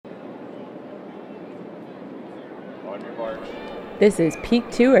On your mark. This is Peak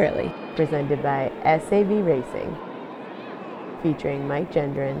Too Early, presented by SAV Racing, featuring Mike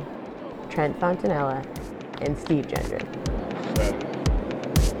Gendron, Trent Fontanella, and Steve Gendron. Set.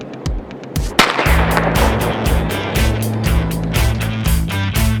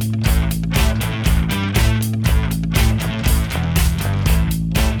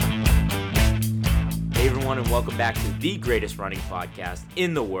 Hey everyone, and welcome back to the greatest running podcast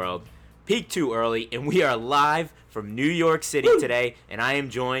in the world, Peak Too Early, and we are live from New York City today, and I am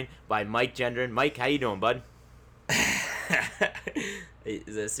joined by Mike Gendron. Mike, how you doing, bud?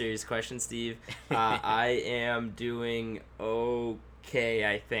 Is that a serious question, Steve? I am doing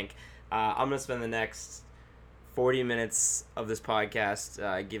okay, I think. I'm going to spend the next 40 minutes of this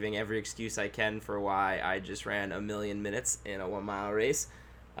podcast giving every excuse I can for why I just ran a million minutes in a 1 mile race.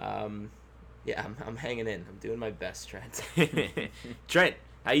 Yeah, I'm hanging in. I'm doing my best, Trent. Trent,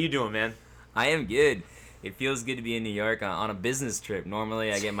 how you doing, man? I am good. It feels good to be in New York on a business trip.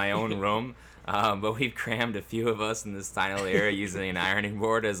 Normally I get my own room, but we've crammed a few of us in this tiny little area using an ironing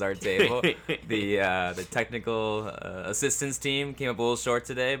board as our table. The technical assistance team came up a little short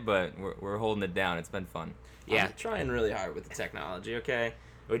today, but we're holding it down. It's been fun. Yeah, I'm trying really hard with the technology, okay?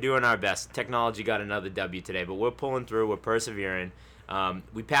 we're doing our best. Technology got another W today, but we're pulling through. We're persevering.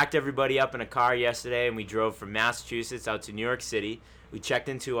 We packed everybody up in a car yesterday, and we drove from Massachusetts out to New York City. We checked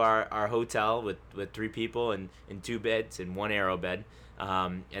into our hotel with 3 people and 2 beds and 1 aero bed.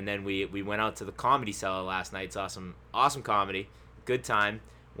 And then we went out to the Comedy Cellar last night, saw some awesome comedy, good time,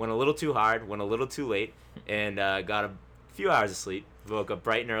 went a little too hard, went a little too late, and got a few hours of sleep. Woke up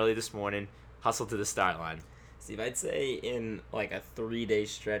bright and early this morning, hustled to the start line. Steve, I'd say in like a 3-day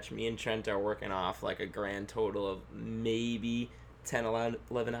stretch, me and Trent are working off like a grand total of maybe 10,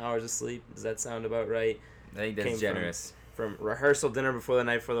 11 hours of sleep. Does that sound about right? I think that's generous. From rehearsal, dinner before the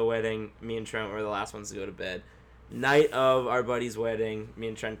night for the wedding, me and Trent were the last ones to go to bed. Night of our buddy's wedding, me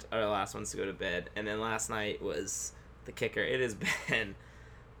and Trent are the last ones to go to bed. And then last night was the kicker. It has been...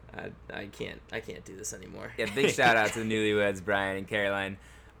 I can't do this anymore. Yeah, big shout out to the newlyweds, Brian and Caroline.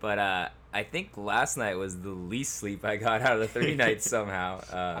 But I think last night was the least sleep I got out of the 3 nights somehow.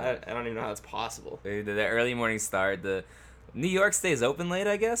 I don't even know how that's possible. The early morning start, the New York stays open late,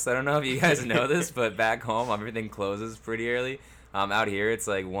 I guess. I don't know if you guys know this, but back home everything closes pretty early. Out here it's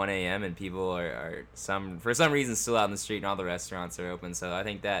like 1 a.m. and people are for some reason still out in the street, and all the restaurants are open. So I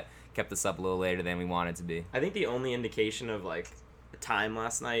think that kept us up a little later than we wanted to be. I think the only indication of like time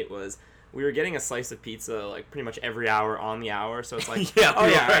last night was we were getting a slice of pizza like pretty much every hour on the hour. So it's like, Yeah, oh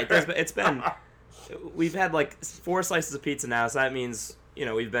we yeah, are. right. It's been we've had like 4 slices of pizza now, so that means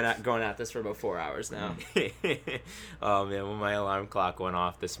we've been going at this for about 4 hours now. Oh man, when my alarm clock went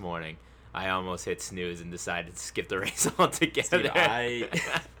off this morning, I almost hit snooze and decided to skip the race altogether.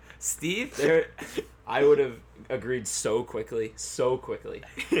 Steve, I would have agreed so quickly.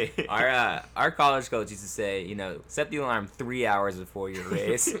 Our college coach used to say, set the alarm 3 hours before your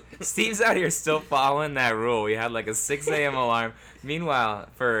race. Steve's out here still following that rule. We had like a 6 a.m. alarm. Meanwhile,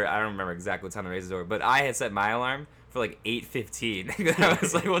 I don't remember exactly what time the race is over, but I had set my alarm for like 8:15. I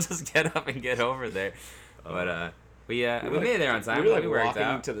was like, we'll just get up and get over there. But we made it there on time. We were like we worked walking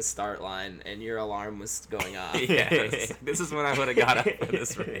out to the start line, and your alarm was going off. Yes. This is when I would have got up for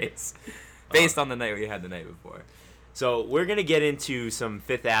this race, based on the night we had the night before. So we're gonna get into some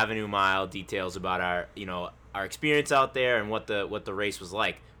Fifth Avenue mile details about our experience out there and what the race was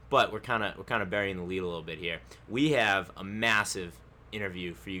like. But we're kind of burying the lead a little bit here. We have a massive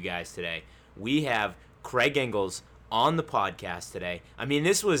interview for you guys today. We have Craig Engels on the podcast today. I mean,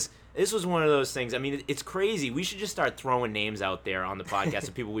 this was one of those things. I mean, it's crazy. We should just start throwing names out there on the podcast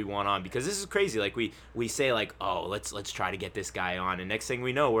of people we want on, because this is crazy. Like we say like, oh, let's try to get this guy on, and next thing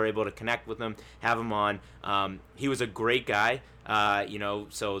we know, we're able to connect with him, have him on. He was a great guy.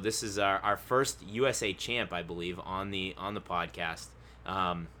 So this is our first USA champ, I believe, on the podcast.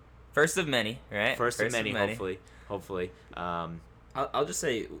 First of many, right? First of many, hopefully. I'll just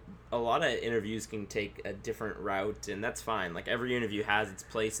say a lot of interviews can take a different route, and that's fine. Like, every interview has its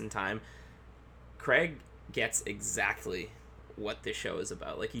place and time. Craig gets exactly what this show is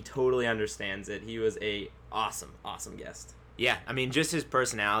about. Like, he totally understands it. He was a awesome guest. Yeah, I mean, just his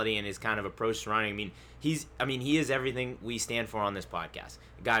personality and his kind of approach to running. I mean, he is everything we stand for on this podcast.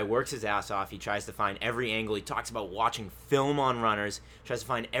 The guy works his ass off. He tries to find every angle. He talks about watching film on runners. Tries to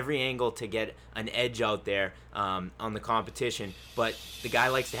find every angle to get an edge out there on the competition. But the guy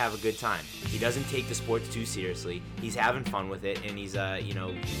likes to have a good time. He doesn't take the sport too seriously. He's having fun with it, and he's he's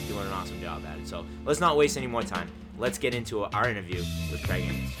doing an awesome job at it. So let's not waste any more time. Let's get into our interview with Craig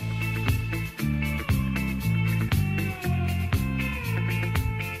Engels.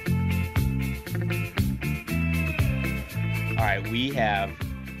 All right, we have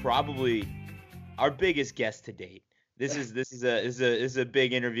probably our biggest guest to date. This is a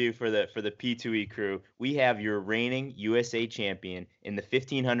big interview for the P2E crew. We have your reigning USA champion in the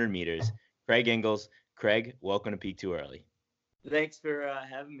 1500 meters, Craig Engels. Craig, welcome to Peak Too Early. Thanks for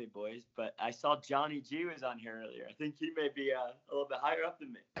having me, boys. But I saw Johnny G was on here earlier. I think he may be a little bit higher up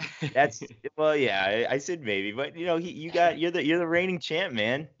than me. That's well, yeah. I said maybe, but you're the reigning champ,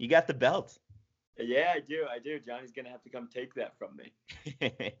 man. You got the belt. Yeah, I do. Johnny's gonna have to come take that from me.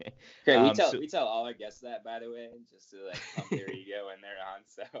 Okay, we tell all our guests that, by the way, just to like pump their ego when they're on.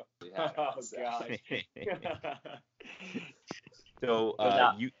 Oh God. So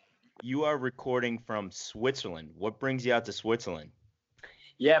you are recording from Switzerland. What brings you out to Switzerland?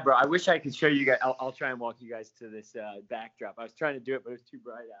 Yeah, bro. I wish I could show you guys. I'll try and walk you guys to this backdrop. I was trying to do it, but it was too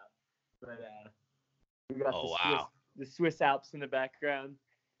bright out. But we got the Swiss Alps in the background.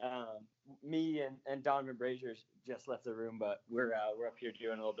 Me and Donovan Brazier just left the room, but we're up here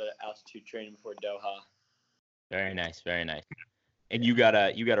doing a little bit of altitude training before Doha. Very nice, very nice. And you got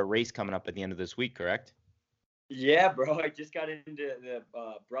a race coming up at the end of this week, correct? Yeah, bro. I just got into the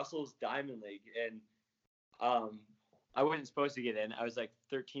Brussels Diamond League, and I wasn't supposed to get in. I was like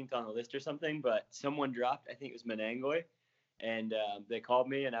 13th on the list or something, but someone dropped. I think it was Menangoy, and they called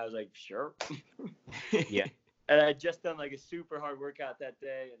me, and I was like, sure. Yeah. And I had just done like a super hard workout that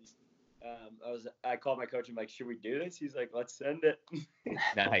day, and I called my coach and I'm like, should we do this? He's like, let's send it.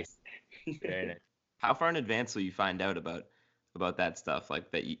 Nice. Very nice. How far in advance will you find out about that stuff,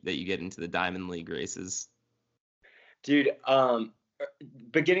 like that you get into the Diamond League races? Dude,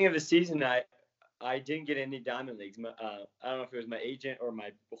 beginning of the season, I didn't get any Diamond Leagues. I don't know if it was my agent or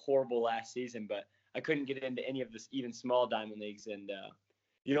my horrible last season, but I couldn't get into any of this even small Diamond Leagues, and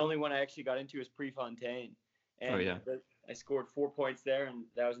the only one I actually got into was Prefontaine. And I scored 4 points there, and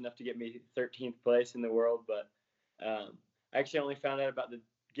that was enough to get me 13th place in the world. But I actually only found out about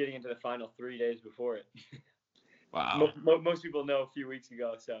getting into the final 3 days before it. Wow. Most people know a few weeks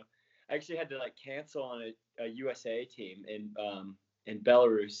ago. So I actually had to like cancel on a USA team in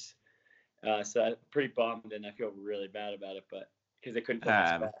Belarus. So I'm pretty bummed, and I feel really bad about it. But because they couldn't put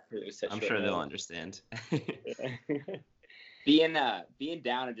us back, it was such I'm sure they'll understand. Being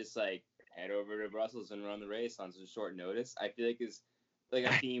down and just like head over to Brussels and run the race on some short notice, I feel like is like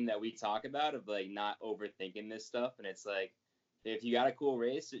a theme that we talk about of like not overthinking this stuff. And it's like, if you got a cool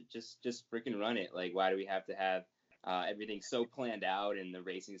race, just freaking run it. Like, why do we have to have everything so planned out and the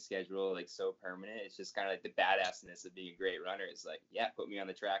racing schedule like so permanent? It's just kind of like the badassness of being a great runner. It's like, yeah, put me on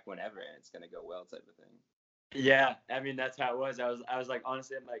the track whenever and it's gonna go well type of thing. Yeah, I mean that's how it was. I was like,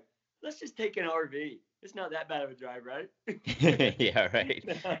 honestly, I'm like, let's just take an RV. It's not that bad of a drive, right? Yeah, right.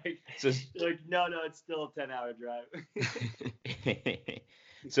 like, no, it's still a 10-hour drive.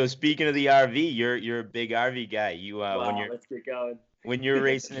 So speaking of the RV, you're a big RV guy. Let's get going. When you're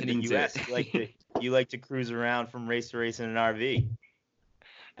racing in the US, you like to cruise around from race to race in an RV.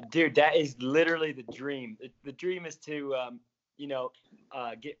 Dude, that is literally the dream. The dream is to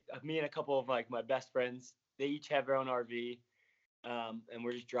get me and a couple of like my best friends. They each have their own RV. And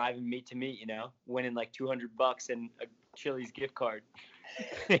we're just driving meet to meet, winning like $200 and a Chili's gift card.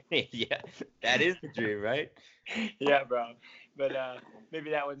 Yeah, that is the dream, right? Yeah, bro. But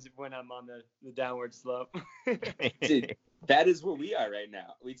maybe that one's when I'm on the downward slope. Dude, that is where we are right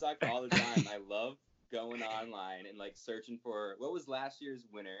now. We talk all the time. I love going online and like searching for what was last year's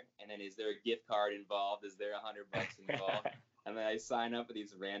winner, and then is there a gift card involved? Is there $100 involved? And then I sign up for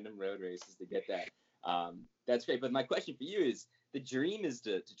these random road races to get that. That's great. But my question for you is, the dream is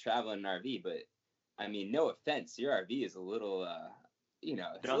to travel in an RV, but I mean, no offense, your RV is a little,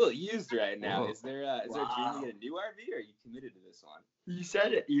 it's a little used right now. Is there a dream to get a new RV, or are you committed to this one? You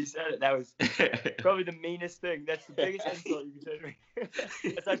said it. That was probably the meanest thing. That's the biggest insult you can say to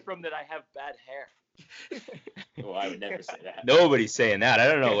me. Aside from that, I have bad hair. Well, I would never say that. Nobody's saying that.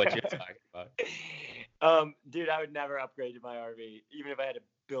 I don't know what you're talking about. Dude, I would never upgrade to my RV, even if I had $1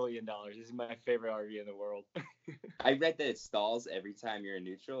 billion. This is my favorite RV in the world. I read that it stalls every time you're in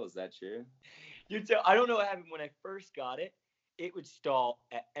neutral. Is that true? Dude, so I don't know what happened when I first got it. It would stall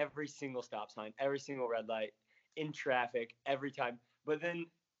at every single stop sign, every single red light, in traffic, every time. But then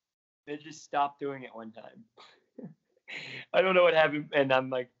they just stopped doing it one time. I don't know what happened, and I'm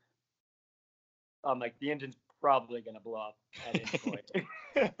like, the engine's probably gonna blow up at any point.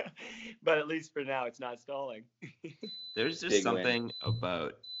 But at least for now, it's not stalling. There's just Big something win.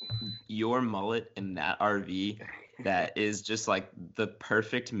 about your mullet in that RV that is just like the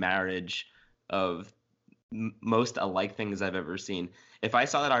perfect marriage of most alike things I've ever seen. If I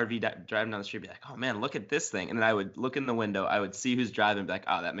saw that RV driving down the street, I'd be like, oh man, look at this thing. And then I would look in the window, I would see who's driving and be like,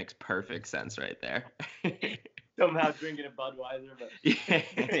 oh, that makes perfect sense right there. somehow drinking a Budweiser, but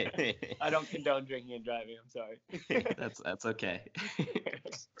Yeah. I don't condone drinking and driving. I'm sorry. That's okay.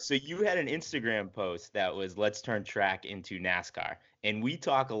 So you had an Instagram post that was "Let's turn track into NASCAR," and we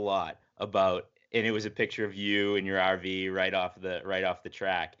talk a lot about. And it was a picture of you and your RV right off the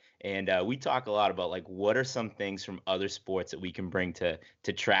track. And we talk a lot about like what are some things from other sports that we can bring to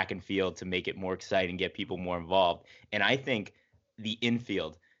track and field to make it more exciting, get people more involved. And I think the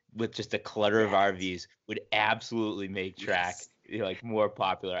infield with just a clutter of RVs would absolutely make track like more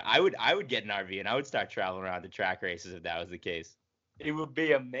popular. I would get an RV and I would start traveling around to track races if that was the case. It would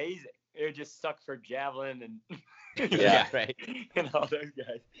be amazing. It would just suck for javelin and Yeah, right. and all those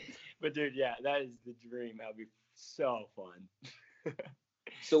guys. But dude, yeah, that is the dream. That would be so fun.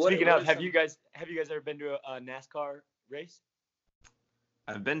 So what? Speaking what of, are have some- you guys ever been to a NASCAR race?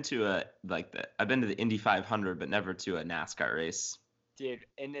 I've been to the Indy 500, but never to a NASCAR race. Dude,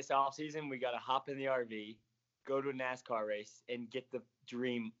 in this off season, we gotta hop in the RV, go to a NASCAR race, and get the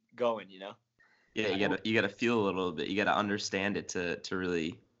dream going. You know? Yeah, you gotta feel a little bit. You gotta understand it to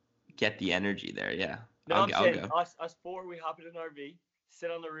really get the energy there. Yeah, No, I'll I'm go. saying us four, we hop in an RV,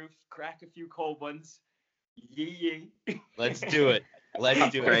 sit on the roof, crack a few cold ones. Yee. Let's do it.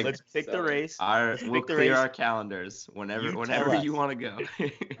 Let's do it. Craig, Let's pick the so- race. We'll pick the clear race. our calendars You whenever tell us. you want to go.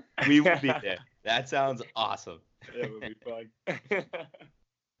 We will be there. That sounds awesome. That would be fun.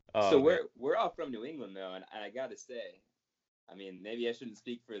 Oh, So man. we're all from New England though, and I gotta say, I mean, maybe I shouldn't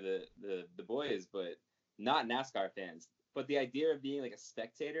speak for the boys, but not NASCAR fans. But the idea of being like a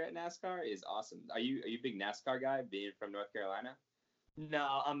spectator at NASCAR is awesome. Are you a big NASCAR guy, being from North Carolina?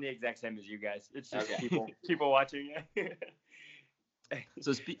 No, I'm the exact same as you guys. It's just Okay. people watching.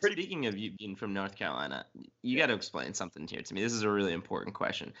 So speaking of you being from North Carolina, you got to explain something here to me. This is a really important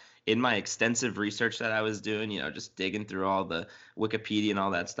question. In my extensive research that I was doing, just digging through all the Wikipedia and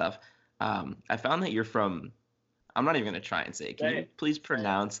all that stuff, I found that you're from. I'm not even gonna try and say it. Can you Say it. please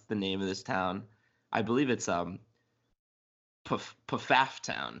pronounce the name of this town? I believe it's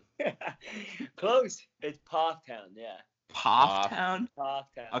Pfafftown. Close. It's Parktown. Yeah, Pfafftown.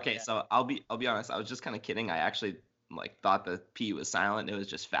 Parktown. Okay, yeah. so I'll be honest. I was just kind of kidding. I actually thought the P was silent. It was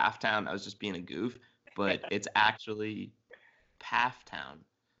just Pfafftown. I was just being a goof, but it's actually Pfafftown.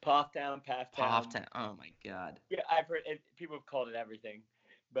 Parktown, Pathtown. Pfafftown. Oh my God. Yeah, I've heard it, people have called it everything,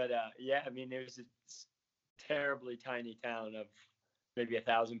 but yeah, I mean it was a terribly tiny town of maybe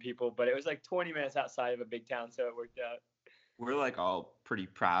 1,000 people, but it was like 20 minutes outside of a big town, so it worked out. We're all pretty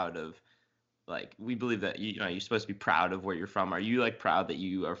proud of. We believe that you're supposed to be proud of where you're from. Are you proud that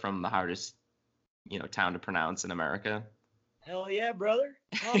you are from the hardest town to pronounce in America? Hell yeah, brother.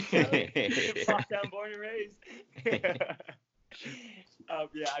 Parktown, Parktown, born and raised.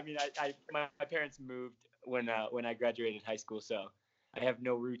 Yeah, I mean, my parents moved when I graduated high school, so I have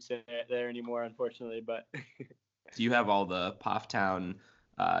no roots there anymore, unfortunately. But Do you have all the Pfafftown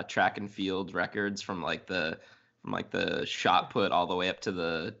track and field records from the shot put all the way up to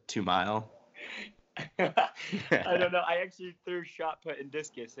the 2 mile? I don't know. I actually threw shot put and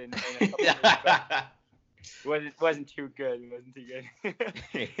discus in a couple years back. It wasn't too good. It wasn't too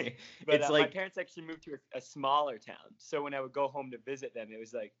good. But It's my parents actually moved to a smaller town, so when I would go home to visit them, it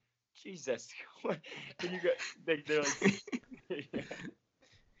was like, Jesus, when you go, they're like.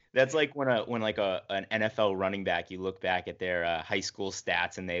 That's like when an NFL running back, you look back at their high school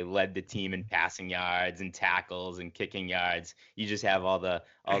stats and they led the team in passing yards and tackles and kicking yards. You just have all the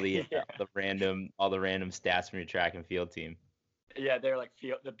Yeah. the random stats from your track and field team. Yeah, they're like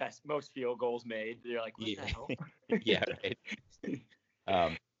most field goals made. You're like, what the hell? Yeah,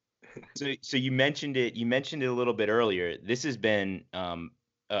 right. So you mentioned it a little bit earlier. This has been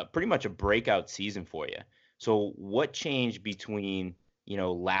pretty much a breakout season for you. So what changed between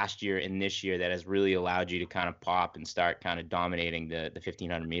last year and this year that has really allowed you to kind of pop and start kind of dominating the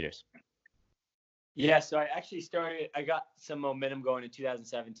 1,500 meters? Yeah, so I got some momentum going in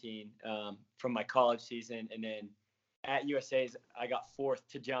 2017 from my college season, and then at USA's I got fourth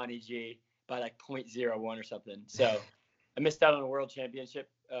to Johnny G by like 0.01 or something. So I missed out on a world championship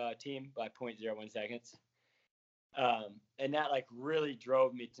team by 0.01 seconds. And that really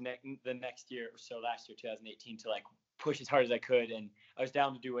drove me to the next year, so last year, 2018, to push as hard as I could, and I was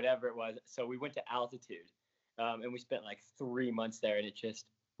down to do whatever it was. So we went to altitude, and we spent 3 months there, and it just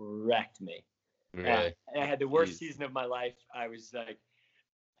wrecked me. Really? And I had the worst Jeez. season of my life. I was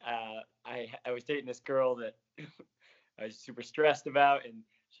I was dating this girl that I was super stressed about, and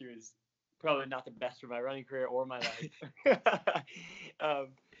she was probably not the best for my running career or my life.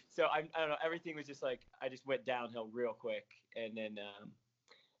 So I don't know. Everything was just I just went downhill real quick, and then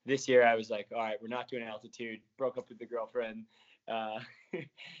this year I was like, all right, we're not doing altitude. Broke up with the girlfriend.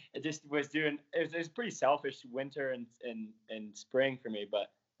 just was doing. It was pretty selfish winter and spring for me,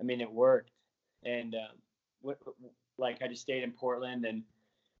 but I mean it worked. And like I just stayed in Portland and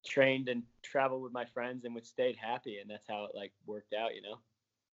trained and traveled with my friends and stayed happy, and that's how it like worked out, you know.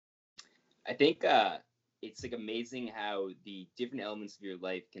 I think it's like amazing how the different elements of your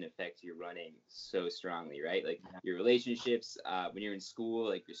life can affect your running so strongly, right? Like your relationships, when you're in school,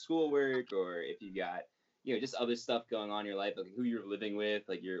 like your schoolwork, or if you got, you know, just other stuff going on in your life, like who you're living with,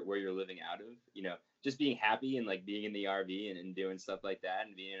 like where you're living out of, you know, just being happy and like being in the RV and doing stuff like that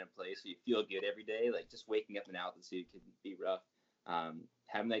and being in a place where you feel good every day, like just waking up in altitude can be rough.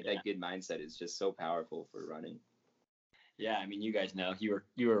 Having that good mindset is just so powerful for running. Yeah, I mean, you guys know you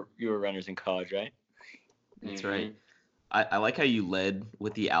were runners in college, right? That's right. I like how you led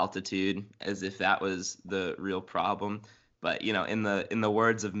with the altitude as if that was the real problem. But you know, in the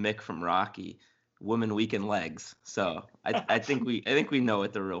words of Mick from Rocky, women weaken legs. So I think we know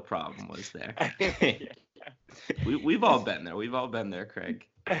what the real problem was there. We've all been there. We've all been there, Craig.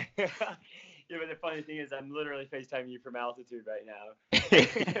 Yeah, but the funny thing is, I'm literally FaceTiming you from altitude right now.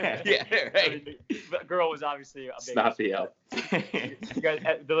 Yeah, right. I mean, the girl was obviously a big. It's not the help. You guys,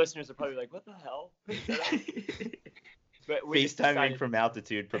 the listeners are probably like, "What the hell?" But we FaceTiming from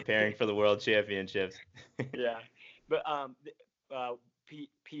altitude, preparing for the World Championships. Yeah, but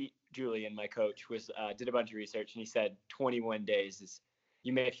Pete Julian, my coach, did a bunch of research, and he said 21 days is,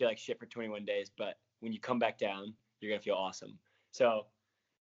 you may feel like shit for 21 days, but when you come back down, you're gonna feel awesome. So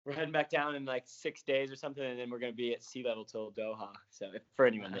we're heading back down in like 6 days or something, and then we're gonna be at sea level till Doha. So for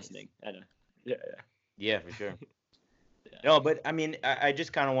anyone listening, I know. Yeah, for sure. Yeah. No, but I mean, I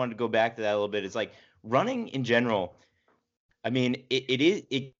just kind of wanted to go back to that a little bit. It's like running in general. I mean,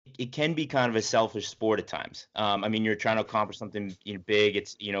 it can be kind of a selfish sport at times. I mean, you're trying to accomplish something big.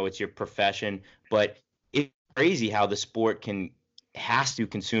 It's it's your profession, but it's crazy how the sport has to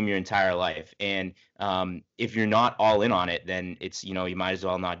consume your entire life. And if you're not all in on it, then it's you might as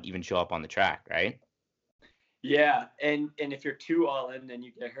well not even show up on the track, right? Yeah, and if you're too all in, then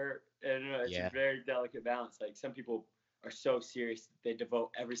you get hurt. And it's a very delicate balance. Like some people are so serious, they devote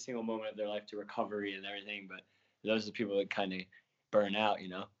every single moment of their life to recovery and everything, but those are the people that kind of burn out,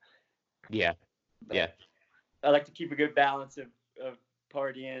 Yeah. But yeah. I like to keep a good balance of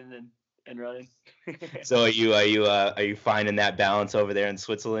partying and running. So are you finding that balance over there in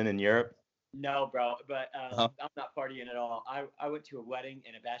Switzerland and Europe? No, bro, but I'm not partying at all. I went to a wedding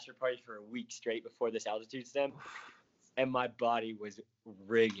and a bachelor party for a week straight before this altitude stem, and my body was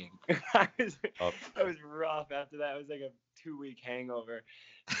rigging. I was rough after that. It was like a 2-week hangover.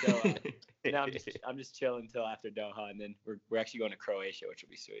 So now I'm just chilling until after Doha, and then we're actually going to Croatia, which will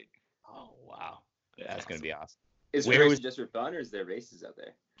be sweet. Oh wow, that's gonna be awesome. Is racing just for fun, or is there races out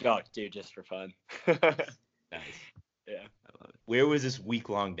there? Oh, dude, just for fun. Nice. Yeah. I love it. Where was this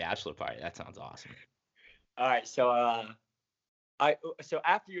week-long bachelor party? That sounds awesome. All right, so so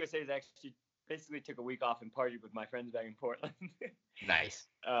after USA's, I actually basically took a week off and partied with my friends back in Portland. Nice.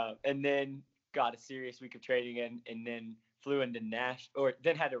 And then got a serious week of training in, and then flew into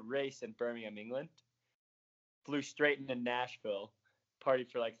then had a race in Birmingham, England. Flew straight into Nashville,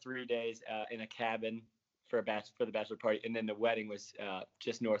 partied for like 3 days in a cabin for the bachelor party, and then the wedding was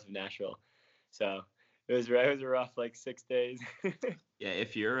just north of Nashville. So it was a rough like 6 days. Yeah,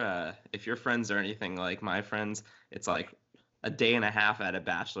 if your friends are anything like my friends, it's like a day and a half at a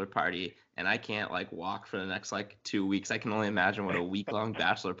bachelor party, and I can't like walk for the next like 2 weeks. I can only imagine what a week-long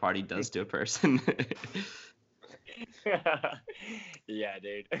bachelor party does to a person. Yeah,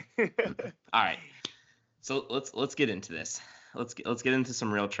 dude. All right, so let's get into this. Let's get into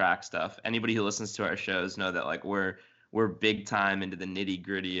some real track stuff. Anybody who listens to our shows know that like we're big time into the nitty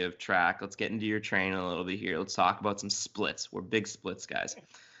gritty of track. Let's get into your training a little bit here. Let's talk about some splits. We're big splits guys.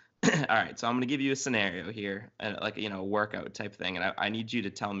 All right, so I'm gonna give you a scenario here, like a workout type thing, and I need you to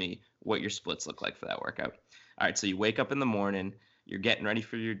tell me what your splits look like for that workout. All right, so you wake up in the morning, you're getting ready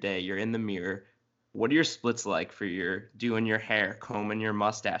for your day, you're in the mirror. What are your splits like for your doing your hair, combing your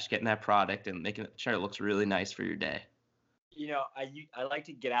mustache, getting that product, and making sure it looks really nice for your day? I like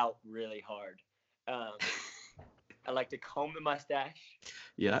to get out really hard. I like to comb the mustache.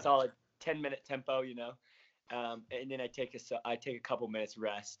 Yeah. Solid 10-minute tempo, and then I take a couple minutes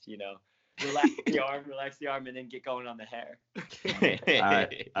rest, relax the arm, and then get going on the hair. All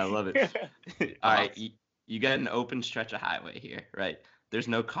right, I love it. All right, you got an open stretch of highway here, right? There's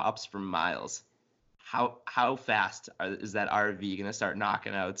no cops for miles. How fast is that RV gonna start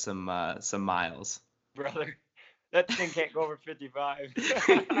knocking out some miles? Brother, that thing can't go over 55.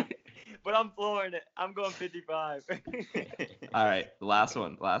 But I'm flooring it. I'm going 55. All right, last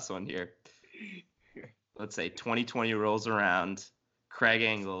one here. Let's say 2020 rolls around. Craig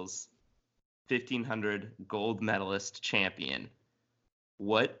Engels, 1500 gold medalist champion.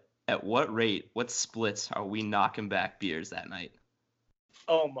 At what rate, what splits are we knocking back beers that night?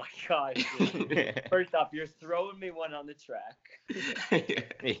 Oh my God. Dude. First off, you're throwing me one on the track.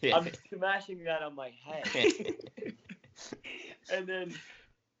 I'm smashing that on my head. And then,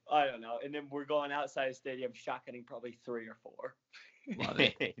 I don't know. And then we're going outside the stadium, shotgunning probably 3 or 4. Love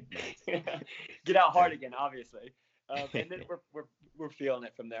it. Get out hard again, obviously. And then we're feeling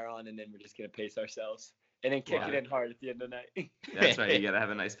it from there on, and then we're just gonna pace ourselves and then kick it in hard at the end of the night. That's right. You gotta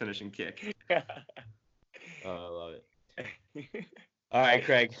have a nice finishing kick. Oh, I love it. All right,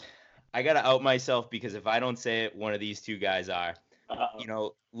 Craig. I gotta out myself because if I don't say it, one of these two guys are. You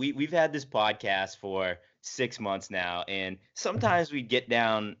know, we've had this podcast for 6 months now, and sometimes we get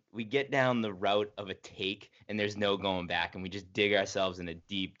down the route of a take, and there's no going back, and we just dig ourselves in a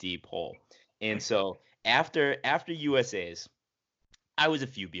deep, deep hole. And so after USA's, I was a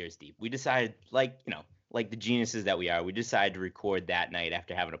few beers deep. We decided, like the geniuses that we are, we decided to record that night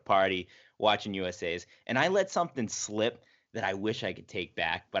after having a party, watching USA's, and I let something slip that I wish I could take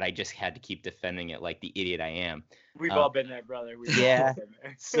back, but I just had to keep defending it like the idiot I am. We've all been there, brother. Yeah. All been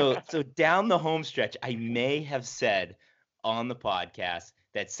there. So down the home stretch, I may have said on the podcast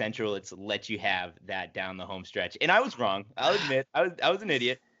that Central let you have that down the home stretch, and I was wrong. I'll admit, I was an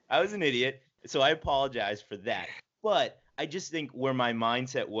idiot. So I apologize for that. But I just think where my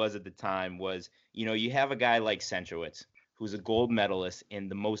mindset was at the time was, you have a guy like Centrowitz, who's a gold medalist in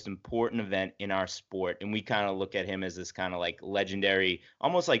the most important event in our sport. And we kind of look at him as this kind of like legendary,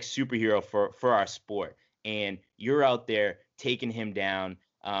 almost like superhero for our sport. And you're out there taking him down,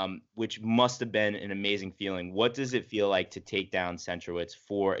 which must have been an amazing feeling. What does it feel like to take down Centrowitz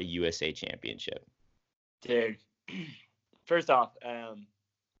for a USA championship? Dude, first off,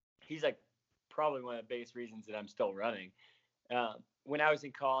 he's like probably one of the biggest reasons that I'm still running. When I was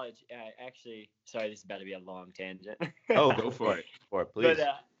in college, sorry, this is about to be a long tangent. Oh, go for it. Please.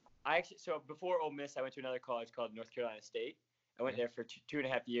 But so before Ole Miss, I went to another college called North Carolina State. I went there for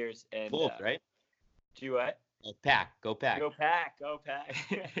 2.5 years. And Full, right? Do what? Go Pack. Go Pack.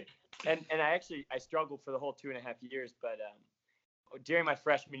 and I struggled for the whole 2.5 years. But during my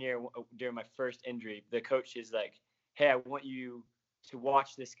freshman year, during my first injury, the coach is like, hey, I want you to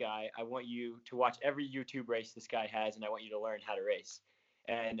watch this guy. I want you to watch every YouTube race this guy has, and I want you to learn how to race.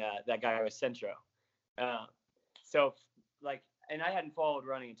 And that guy was Centro. So, like, and I hadn't followed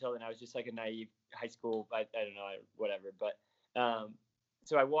running until then. I was just like a naive high school, I don't know, whatever. But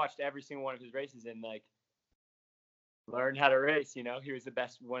so I watched every single one of his races and, like, learned how to race. He was the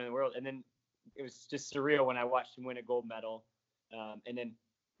best one in the world. And then it was just surreal when I watched him win a gold medal. And then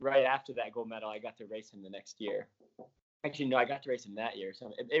right after that gold medal, I got to race him the next year. Actually, no, I got to race him that year.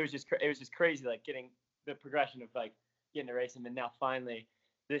 So it was just crazy, like getting the progression of like getting to race him, and now finally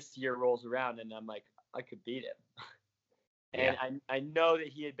this year rolls around, and I'm like, I could beat him. And yeah. I know that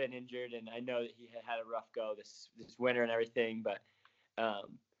he had been injured, and I know that he had a rough go this winter and everything, but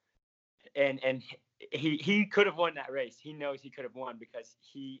and he could have won that race. He knows he could have won because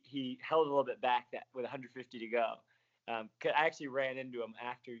he held a little bit back that with 150 to go. I actually ran into him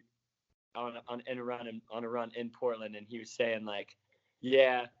after. On a run in Portland, and he was saying like,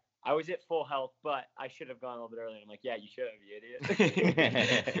 yeah, I was at full health, but I should have gone a little bit earlier. I'm like, yeah, you should have, you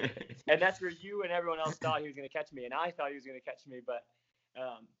idiot. And that's where you and everyone else thought he was going to catch me, and I thought he was going to catch me, but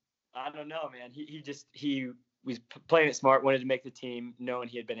I don't know, man. He was playing it smart, wanted to make the team, knowing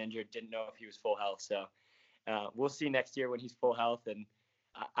he had been injured, didn't know if he was full health. So we'll see next year when he's full health, and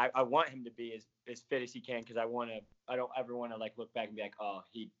I want him to be as fit as he can, because I don't ever want to like look back and be like, oh,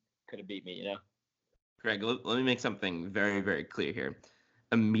 he could have beat me, Greg, let me make something very, very clear here.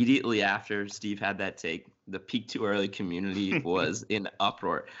 Immediately after Steve had that take, the Peak Too Early community was in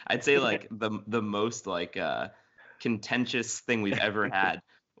uproar. I'd say like the most like contentious thing we've ever had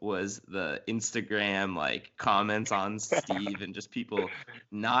was the Instagram like comments on Steve and just people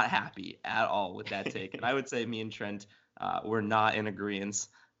not happy at all with that take. And I would say me and Trent were not in agreement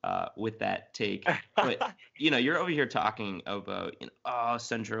with that take. But you're over here talking about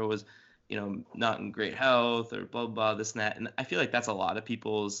Centro was not in great health or blah blah this and that, and I feel like that's a lot of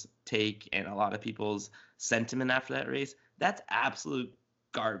people's take and a lot of people's sentiment after that race. That's absolute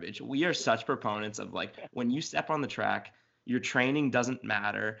garbage. We are such proponents of like, when you step on the track, your training doesn't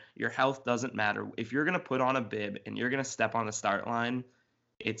matter, your health doesn't matter. If you're gonna put on a bib and you're gonna step on the start line,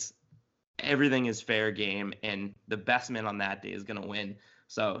 everything is fair game, and the best man on that day is gonna win.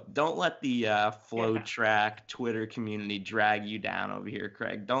 So don't let the Flow Track Twitter community drag you down over here,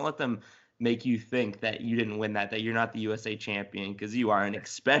 Craig. Don't let them make you think that you didn't win that you're not the USA champion, because you are, and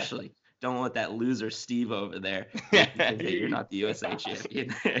especially Don't let that loser Steve over there think that you're not the USA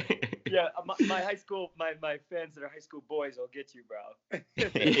champion. Yeah, my high school, my fans that are high school boys will get you, bro.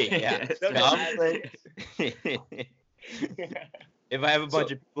 Yeah. Those No, are I'm saying- if I have a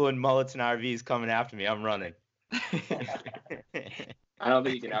bunch of people in mullets and RVs coming after me, I'm running. I don't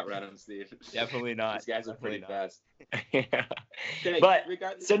think you can outrun them, Steve. Definitely not. These guys are Definitely pretty not. fast. Yeah. Okay, But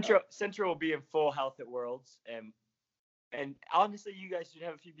regardless, Central will be in full health at Worlds, and honestly, you guys should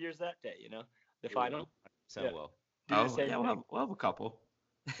have a few beers that day. You know, the Yeah. final. So Yeah. well. Do the Oh, same yeah, thing. we'll have a couple.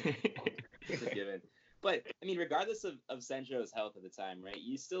 It's a given. But I mean, regardless of Centro's health at the time, right?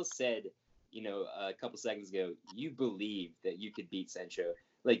 You still said, a couple seconds ago, you believed that you could beat Centro.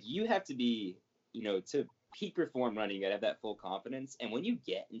 Like, you have to be, to peak perform running, you gotta have that full confidence. And when you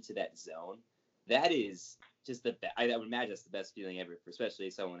get into that zone, that is just the best. I would imagine that's the best feeling ever, for especially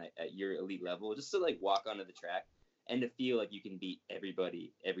someone at your elite level, just to like walk onto the track and to feel like you can beat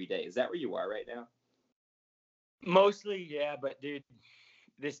everybody every day. Is that where you are right now? Mostly, yeah, but dude,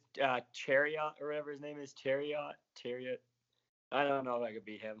 this Chariot or whatever his name is, Chariot. I don't know if I could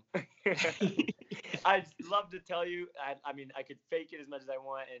beat him. I'd love to tell you. I mean, I could fake it as much as I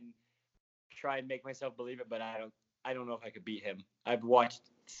want and try and make myself believe it, but I don't know if I could beat him. I've watched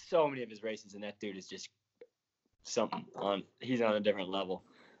so many of his races, and that dude is just something on. He's on a different level.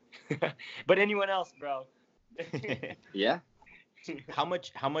 But anyone else, bro? Yeah. How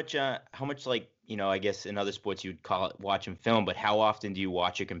much like, I guess in other sports you'd call it watching film, but how often do you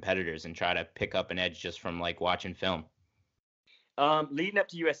watch your competitors and try to pick up an edge just from like watching film? Leading up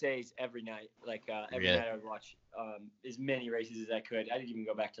to USA's every night, like every Really? night I would watch as many races as I could. I didn't even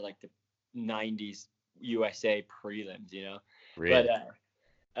go back to like the 90s USA prelims, Really?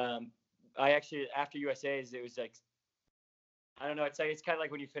 But I actually, after USA's, it was like, I don't know, it's kind of like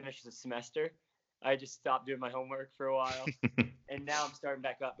when you finish the semester. I just stopped doing my homework for a while, and now I'm starting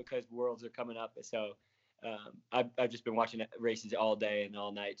back up because Worlds are coming up. So I've just been watching races all day and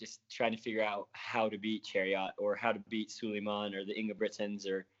all night, just trying to figure out how to beat Chariot or how to beat Suleiman or the Ingebrigtsens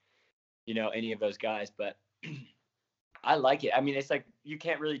or, any of those guys. But I like it. I mean, it's like you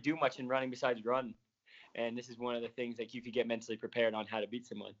can't really do much in running besides run. And this is one of the things like you could get mentally prepared on how to beat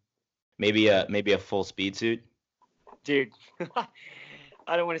someone. Maybe a full speed suit. Dude,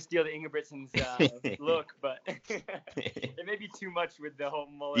 I don't want to steal the Ingebrigtsen's look, but it may be too much with the whole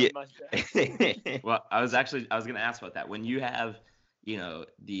mullet mustache. Well, I was gonna ask about that. When you have,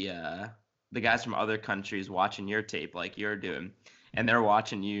 the guys from other countries watching your tape like you're doing, and they're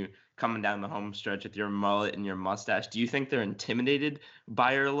watching you coming down the home stretch with your mullet and your mustache, do you think they're intimidated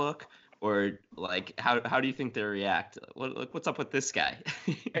by your look? Or like, how do you think they react? What's up with this guy?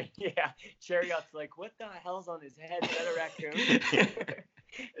 Yeah, Chariot's like, what the hell's on his head? Is that a raccoon?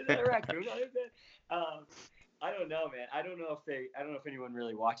 Is that a raccoon on his head? I don't know, man. I don't know if anyone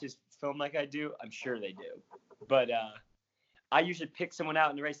really watches film like I do. I'm sure they do, but I usually pick someone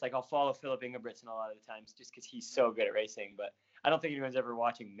out in the race. Like I'll follow Philip Ingebrigtsen a lot of the times just because he's so good at racing. But I don't think anyone's ever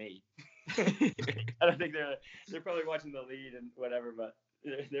watching me. I don't think they're probably watching the lead and whatever, but.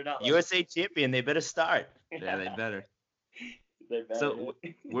 They're not like, USA champion. They better start. Yeah, they better. They better. So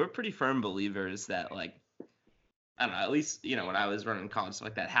we're pretty firm believers that, like, I don't know, at least, when I was running college, stuff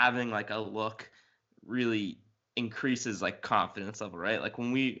like that, having like a look really increases like confidence level, right? Like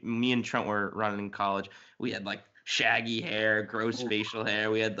when me and Trent were running in college, we had like shaggy hair, gross facial hair.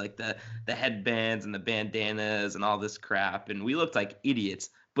 We had like the headbands and the bandanas and all this crap, and we looked like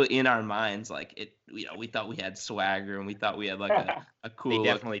idiots. But in our minds, like we thought we had swagger and we thought we had like a cool. They look.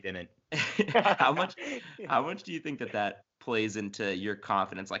 definitely didn't. How much do you think that plays into your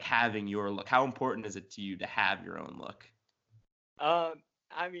confidence, like having your look? How important is it to you to have your own look?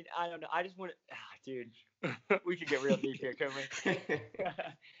 I mean, I don't know. I just want to, dude. We could get real deep here, couldn't we?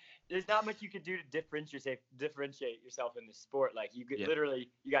 There's not much you could do to differentiate yourself in the sport. Like you could literally,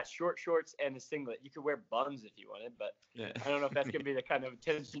 you got short shorts and a singlet. You could wear buns if you wanted, but I don't know if that's gonna be the kind of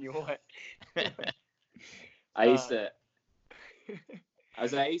attention you want. I used to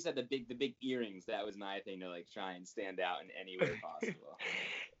have the big earrings. That was my thing to like try and stand out in any way possible.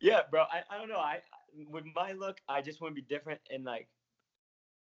 Yeah, bro. I don't know. With my look, I just want to be different and like.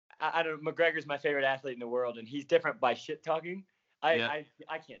 I don't know. McGregor's my favorite athlete in the world, and he's different by shit talking. I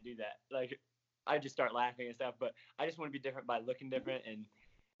can't do that. Like, I just start laughing and stuff. But I just want to be different by looking different and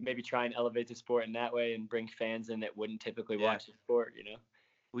maybe try and elevate the sport in that way and bring fans in that wouldn't typically watch the sport.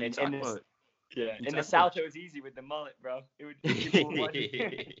 In the South, it was easy with the mullet, bro. It would. People would watch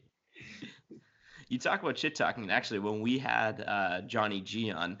it. You talk about shit talking. Actually, when we had Johnny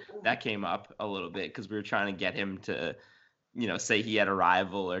G on, that came up a little bit because we were trying to get him to, say he had a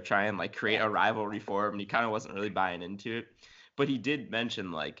rival or try and like create a rivalry for him, and he kind of wasn't really buying into it. But he did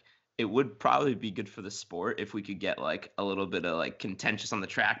mention, like, it would probably be good for the sport if we could get like a little bit of like contentious on the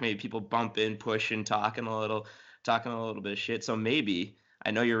track. Maybe people bumping, pushing, talking a little bit of shit. So maybe I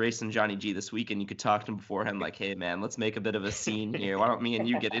know you're racing Johnny G this week, and you could talk to him beforehand, like, hey man, let's make a bit of a scene here. Why don't me and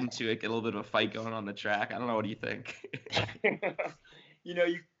you get into it, get a little bit of a fight going on the track? I don't know. What do you think?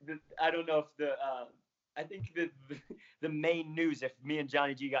 I don't know if I think the main news, if me and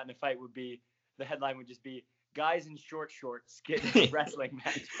Johnny G got in a fight, would be, the headline would just be, guys in short shorts getting a wrestling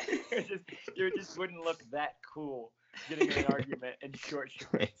match. It just wouldn't look that cool getting in an argument in short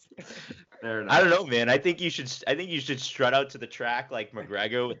shorts. I don't know, man. I think you should strut out to the track like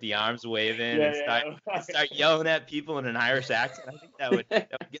McGregor with the arms waving and start yelling at people in an Irish accent. I think that would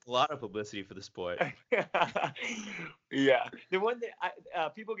get a lot of publicity for the sport. Yeah. The one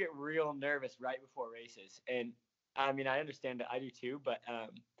that people get real nervous right before races, and I mean, I understand that, I do too, but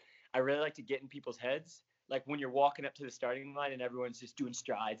I really like to get in people's heads. Like when you're walking up to the starting line and everyone's just doing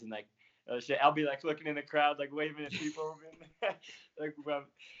strides and like shit, I'll be like looking in the crowd, like waving at people. Like,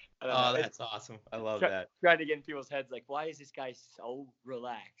 that's awesome. I love that. Trying to get in people's heads, like, why is this guy so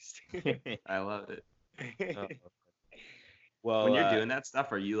relaxed? I love it. Well, when you're doing that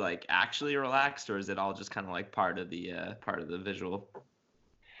stuff, are you like actually relaxed, or is it all just kind of like part of the visual?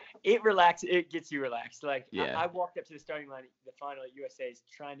 It gets you relaxed. Like, yeah. I walked up to the starting line, the final at USA's,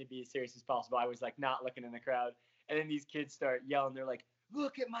 trying to be as serious as possible. I was like not looking in the crowd, and then these kids start yelling. They're like,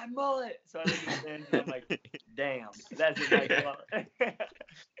 "Look at my mullet!" So I look at the stands and I'm like, "Damn, that's a nice mullet."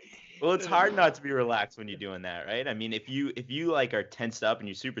 Well, it's hard not to be relaxed when you're doing that, right? I mean, if you like are tensed up and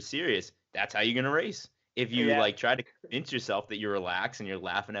you're super serious, that's how you're gonna race. If you like try to convince yourself that you're relaxed and you're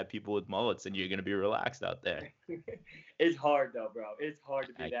laughing at people with mullets, then you're gonna be relaxed out there. It's hard though, bro. It's hard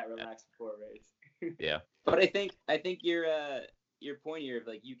to be that relaxed before a race. Yeah. But I think your point here of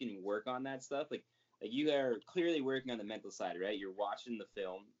like you can work on that stuff, like you are clearly working on the mental side, right? You're watching the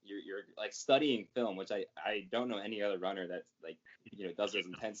film, you're like studying film, which I don't know any other runner that's like, does as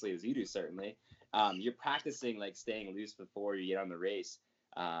intensely as you do, certainly. You're practicing like staying loose before you get on the race.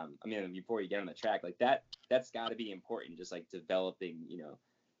 Before you get on the track, like that's got to be important, just like developing,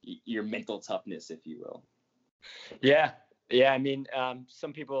 your mental toughness, if you will. Yeah. I mean,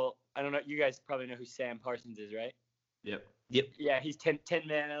 some people, I don't know, you guys probably know who Sam Parsons is, right? Yep. Yeah, he's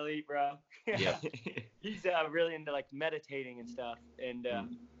 10-man elite, bro. Yeah. He's really into like meditating and stuff. And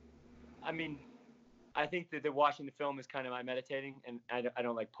I mean, I think that the watching the film is kind of my meditating, and I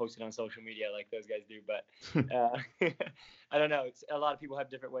don't like post it on social media like those guys do, but I don't know. It's a lot of people have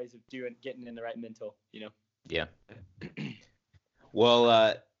different ways of getting in the right mental, Yeah.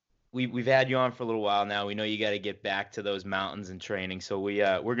 Well, we've had you on for a little while now. We know you got to get back to those mountains and training, so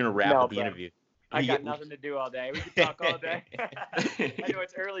we're gonna wrap up the interview. I got nothing to do all day. We can talk all day. I know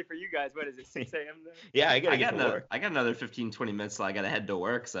it's early for you guys. What is it, 6 a.m. there? Yeah, I got another 15-20 minutes till I got to head to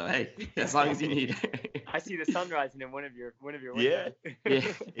work. So hey, as long as you need. I see the sun rising in one of your windows. Yeah,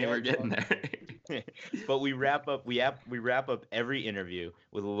 we're getting there. But we wrap up every interview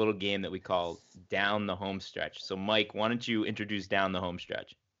with a little game that we call Down the Home Stretch. So Mike, why don't you introduce Down the Home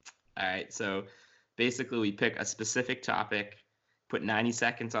Stretch? All right. So basically, we pick a specific topic. Put 90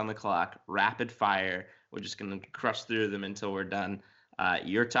 seconds on the clock, rapid fire. We're just going to crush through them until we're done.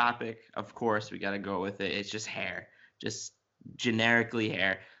 Your topic, of course, we got to go with it. It's just hair, just generically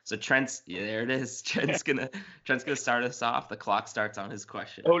hair. So there it is. Trent's gonna start us off. The clock starts on his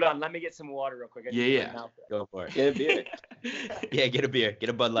question. Hold on, let me get some water real quick. Yeah. Go for it. Get a beer. Yeah, get a beer. Get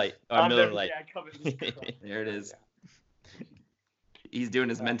a Bud Light or Miller Lite. There it is. He's doing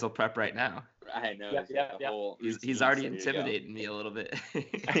his mental prep right now. I know. He's already intimidating me a little bit.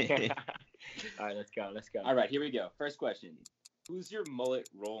 All right, let's go. All right, here we go. First question. Who's your mullet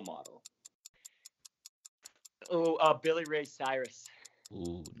role model? Oh, Billy Ray Cyrus.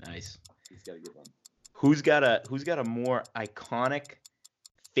 Ooh, nice. He's got a good one. Who's got a more iconic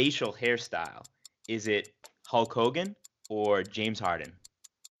facial hairstyle? Is it Hulk Hogan or James Harden?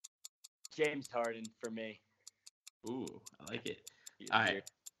 James Harden for me. Ooh, I like it. All right.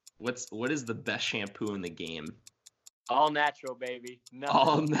 What is the best shampoo in the game? All natural, baby. Nothing.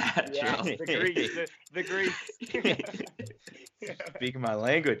 All natural. Yeah, the grease. Speaking my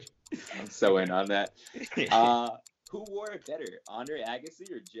language. I'm so in on that. Who wore it better, Andre Agassi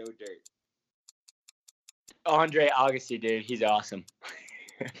or Joe Dirt? Andre Agassi, dude. He's awesome.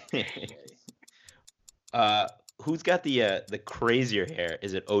 Who's got the crazier hair?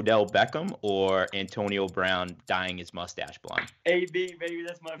 Is it Odell Beckham or Antonio Brown dyeing his mustache blonde? AB, baby,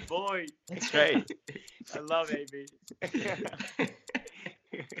 that's my boy. That's right. I love AB.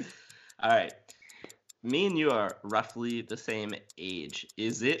 All right. Me and you are roughly the same age.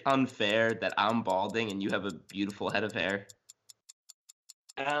 Is it unfair that I'm balding and you have a beautiful head of hair?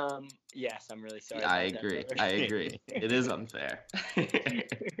 Yes, I'm really sorry. I about that, agree. brother. I agree. It is unfair.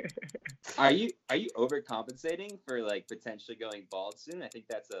 Are you overcompensating for like potentially going bald soon? I think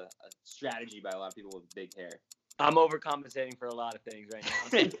that's a strategy by a lot of people with big hair. I'm overcompensating for a lot of things right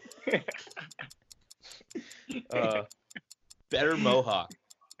now. Better mohawk,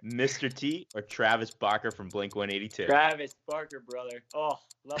 Mr. T or Travis Barker from Blink 182? Travis Barker, brother. Oh,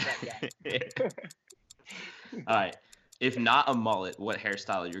 love that guy. All right. If not a mullet, what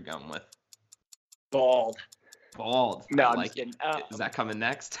hairstyle are you going with? Bald. Bald. No, I I'm like just kidding. it. Is that coming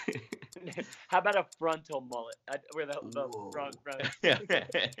next? How about a frontal mullet? Where the front.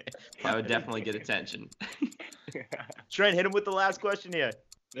 That would definitely get attention. Trent, hit him with the last question here.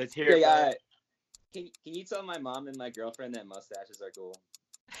 Let's hear it. brother. Can you tell my mom and my girlfriend that mustaches are cool?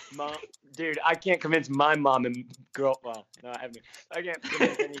 Mom, dude, I can't convince my mom and girl. Well, no, I can't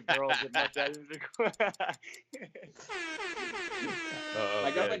convince any girls with mustaches.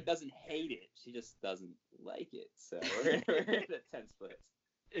 My girlfriend doesn't hate it; she just doesn't like it. So we're in the 10 splits.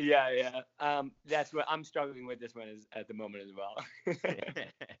 Yeah. That's what I'm struggling with. This one is at the moment as well.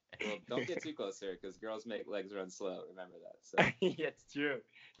 Well, don't get too close there, because girls make legs run slow. Remember that. So Yeah, it's true.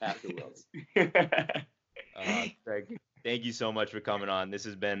 afterwards. Thank you so much for coming on. This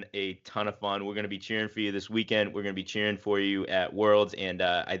has been a ton of fun. We're going to be cheering for you this weekend. We're going to be cheering for you at Worlds, and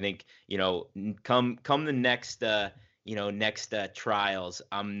I think come the next next trials,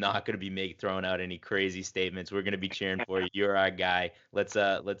 I'm not going to be throwing out any crazy statements. We're going to be cheering for you. You're our guy. Let's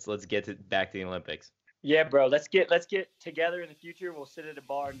get back to the Olympics. Yeah, bro. Let's get together in the future. We'll sit at a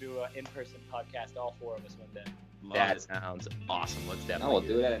bar and do an in-person podcast, all four of us one day. That sounds awesome. Let's No, definitely we'll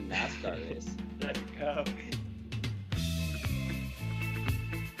do it at a NASCAR race. Let's go.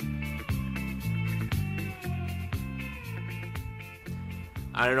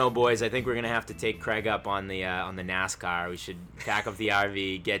 I don't know, boys. I think we're gonna have to take Craig up on the NASCAR. We should pack up the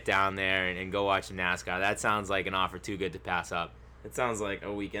RV, get down there, and go watch the NASCAR. That sounds like an offer too good to pass up. It sounds like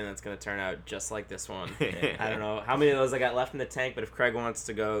a weekend that's going to turn out just like this one. I don't know how many of those I got left in the tank, but if Craig wants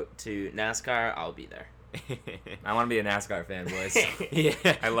to go to NASCAR, I'll be there. I want to be a NASCAR fan, boys. Yeah,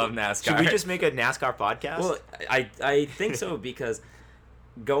 I love NASCAR. Should we just make a NASCAR podcast? Well, I think so, because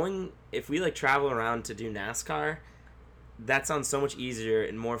if we travel around to do NASCAR, that sounds so much easier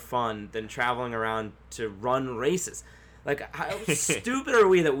and more fun than traveling around to run races. How stupid are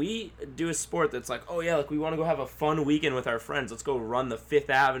we that we do a sport that's we want to go have a fun weekend with our friends. Let's go run the 5th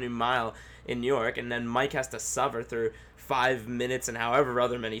Avenue Mile in New York, and then Mike has to suffer through 5 minutes and however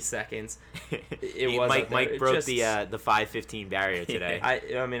other many seconds. Mike broke the 5:15 barrier today.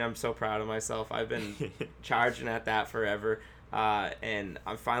 I mean, I'm so proud of myself. I've been charging at that forever, and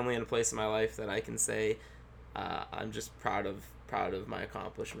I'm finally in a place in my life that I can say I'm just proud of my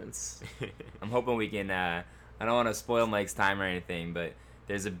accomplishments. I'm hoping we can. I don't want to spoil Mike's time or anything, but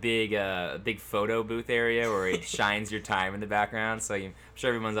there's a big photo booth area where it shines your time in the background. So I'm sure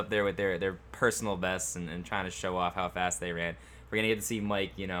everyone's up there with their personal bests and trying to show off how fast they ran. We're going to get to see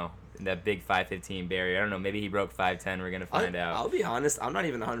Mike, in that big 5:15 barrier. I don't know, maybe he broke 5:10. We're going to find out. I'll be honest, I'm not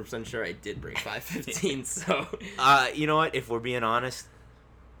even 100% sure I did break 5:15. So, you know what? If we're being honest,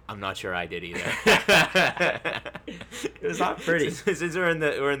 I'm not sure I did either. It was not pretty. Since we're in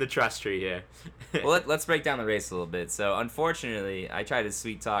the trust tree here. Well, let's break down the race a little bit. So, unfortunately, I tried to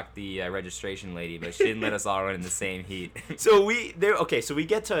sweet talk the registration lady, but she didn't let us all run in the same heat. So we're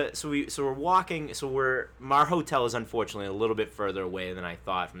walking. Our hotel is unfortunately a little bit further away than I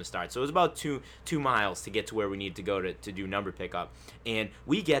thought from the start. So it was about two miles to get to where we need to go to do number pickup. And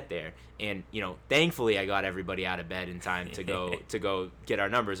we get there, and thankfully I got everybody out of bed in time to go get our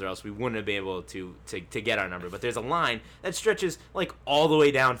numbers, or else we wouldn't have been able to get our number. But there's a line that stretches all the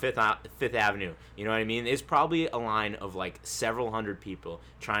way down Fifth Avenue. You know what I mean? It's probably a line of several hundred people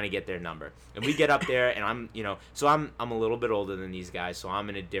trying to get their number. And we get up there, and I'm a little bit older than these guys, so I'm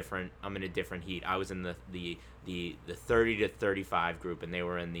in a different heat. I was in the 30 to 35 group, and they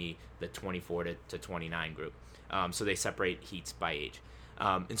were in the 24 to 29 group. So they separate heats by age.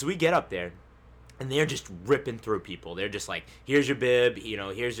 And so we get up there, and they're just ripping through people. They're just like, here's your bib,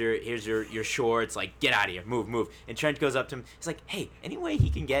 here's your shorts, get out of here, move. And Trent goes up to him. He's like, hey, any way he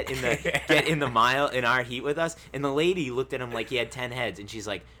can get in the mile in our heat with us? And the lady looked at him like he had 10 heads, and she's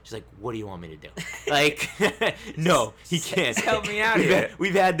like, what do you want me to do? No, he can't. Help me out here.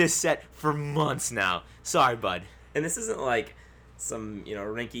 We've had this set for months now. Sorry, bud. And this isn't some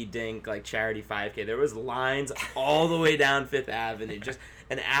rinky-dink charity 5K. There was lines all the way down Fifth Avenue, just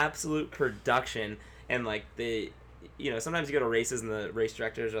an absolute production. And sometimes you go to races and the race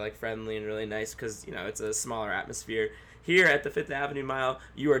directors are friendly and really nice because it's a smaller atmosphere. Here at the Fifth Avenue Mile,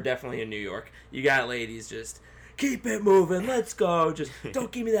 you are definitely in New York. You got ladies just keep it moving, let's go. Just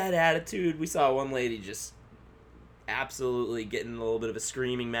don't give me that attitude. We saw one lady just absolutely getting a little bit of a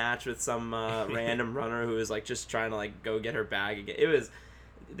screaming match with some random runner who was like just trying to like go get her bag again.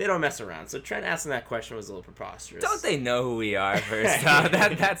 They don't mess around. So Trent asking that question was a little preposterous. Don't they know who we are first off?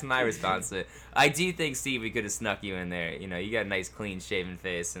 That's my response to it. I do think, Steve, we could have snuck you in there. You know, you got a nice, clean shaven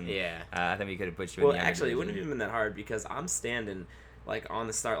face, and I think we could have put you in Well, the actually, it wouldn't have even been that hard because I'm standing like on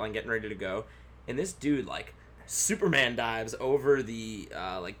the start line getting ready to go, and this dude like Superman dives over the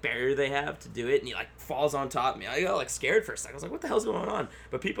like barrier they have to do it, and he like falls on top of me. I got like scared for a second. I was like, "What the hell's going on?"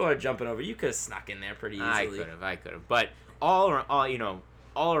 But people are jumping over. You could have snuck in there pretty easily. I could have. But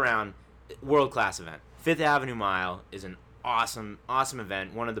all around, world class event. Fifth Avenue Mile is an awesome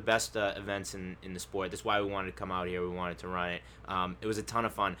event. One of the best events in the sport. That's why we wanted to come out here. We wanted to run it. It was a ton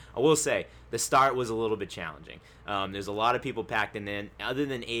of fun. I will say the start was a little bit challenging. There's a lot of people packed in. Other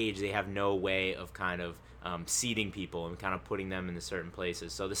than age, they have no way of kind of seating people and kind of putting them into certain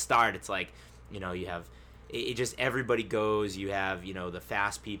places. So the start, it's like, you know, you have it just everybody goes. You have, you know, the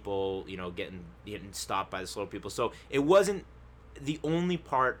fast people, you know, getting stopped by the slow people. So it wasn't the only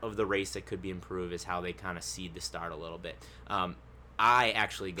part of the race that could be improved is how they kind of seed the start a little bit. I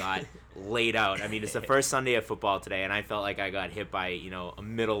actually got laid out. I mean, it's the first Sunday of football today, and I felt like I got hit by, you know, a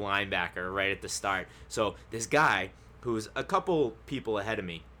middle linebacker right at the start. So this guy, who's a couple people ahead of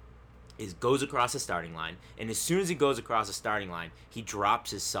me, goes across the starting line, and as soon as he goes across the starting line, he drops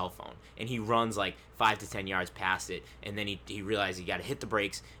his cell phone, and he runs like 5 to 10 yards past it, and then he realizes he got to hit the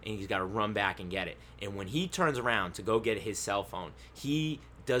brakes, and he's got to run back and get it. And when he turns around to go get his cell phone, he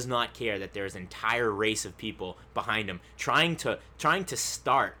does not care that there's an entire race of people behind him trying to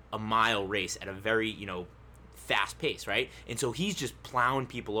start a mile race at a very, you know, fast pace, right? And so he's just plowing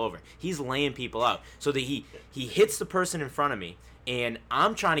people over. He's laying people out so that he hits the person in front of me, and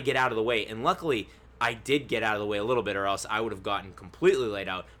I'm trying to get out of the way. And luckily, I did get out of the way a little bit, or else I would have gotten completely laid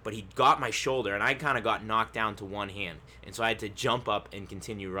out. But he got my shoulder, and I kind of got knocked down to one hand. And so I had to jump up and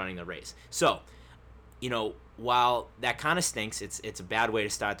continue running the race. So, you know, while that kind of stinks, it's a bad way to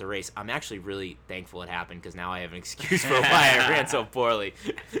start the race. I'm actually really thankful it happened because now I have an excuse for why I ran so poorly.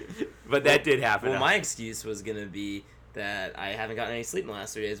 But that did happen. Well, my excuse was going to be that I haven't gotten any sleep in the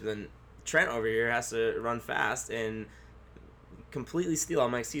last 3 days. But then Trent over here has to run fast and completely steal all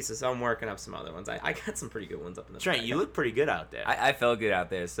my excuses, so I'm working up some other ones. I got some pretty good ones up in the Trent, back. you look pretty good out there. I felt good out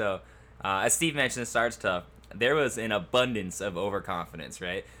there. So, as Steve mentioned, the start's tough. There was an abundance of overconfidence,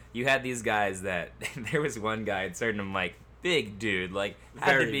 right? You had these guys that there was one guy at certain, I'm like, big dude, like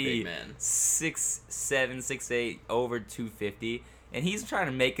had Very to be big man. 6'7", 6'8", over 250, and he's trying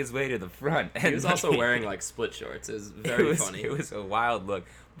to make his way to the front. He was also wearing like split shorts. It was very funny. It was a wild look.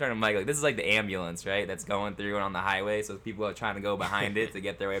 I'm trying to Mike, like, this is like the ambulance, right? That's going through and on the highway, so people are trying to go behind it to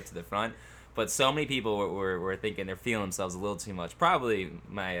get their way up to the front. But so many people were thinking they're feeling themselves a little too much. Probably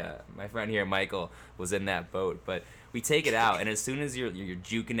my friend here, Michael, was in that boat. But we take it out, and as soon as you're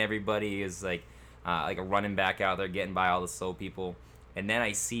juking everybody, is like a running back out there, getting by all the slow people. And then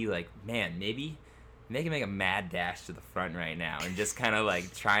I see, like, man, maybe they can make a mad dash to the front right now and just kind of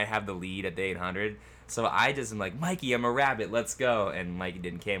like try and have the lead at the 800. So I just am like, Mikey, I'm a rabbit, let's go. And Mikey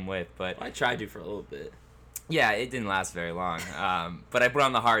didn't came with, but I tried to for a little bit. yeah, it didn't last very long. But I put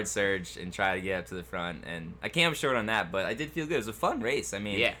on the hard surge and tried to get up to the front, and I came up short on that, but I did feel good. It was a fun race. I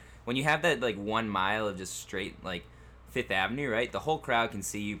mean, Yeah. when you have that like 1 mile of just straight like Fifth Avenue, right? The whole crowd can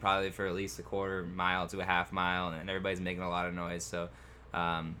see you probably for at least a quarter mile to a half mile, and everybody's making a lot of noise. So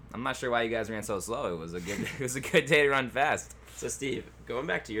I'm not sure why you guys ran so slow. It was a good day to run fast. So Steve, going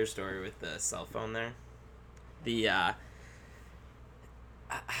back to your story with the cell phone there,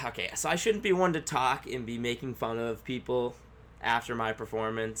 okay, so I shouldn't be one to talk and be making fun of people after my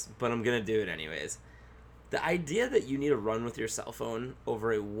performance, but I'm gonna do it anyways. The idea that you need to run with your cell phone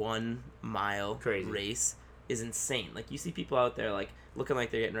over a 1 mile Crazy. race is insane. Like, you see people out there like looking like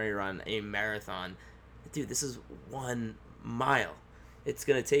they're getting ready to run a marathon. Dude, this is 1 mile. It's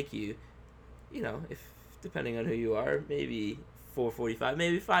gonna take you, you know, if depending on who you are, maybe 4:45,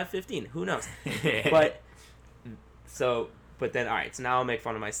 maybe 5:15. Who knows? But then, all right. So now I'll make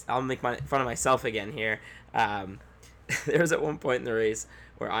fun of fun of myself again here. There was at one point in the race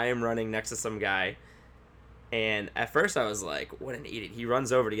where I am running next to some guy, and at first I was like, "What an idiot!" He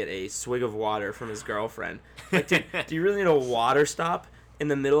runs over to get a swig of water from his girlfriend. Like, dude, do you really need a water stop in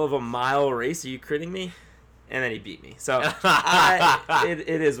the middle of a mile race? Are you kidding me? And then he beat me. So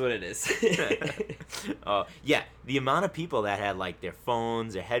it is what it is. Yeah, the amount of people that had like their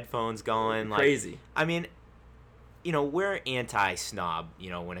phones, their headphones going, like, Crazy. I mean, we're anti-snob,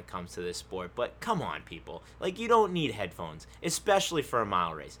 when it comes to this sport, but come on, people. Like, you don't need headphones, especially for a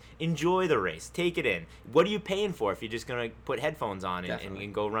mile race. Enjoy the race. Take it in. What are you paying for if you're just going to put headphones on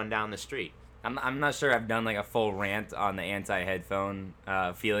and go run down the street? I'm not sure I've done like a full rant on the anti-headphone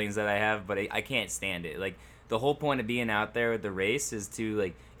feelings that I have, but I can't stand it. Like, the whole point of being out there with the race is to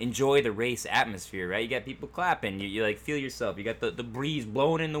like enjoy the race atmosphere, right? You got people clapping, you like feel yourself. You got the breeze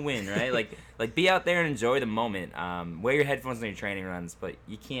blowing in the wind, right? like be out there and enjoy the moment. Wear your headphones on your training runs, but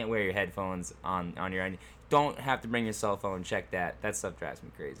you can't wear your headphones on your own. Don't have to bring your cell phone. Check that. That stuff drives me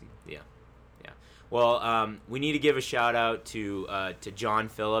crazy. Yeah. Well, we need to give a shout out to John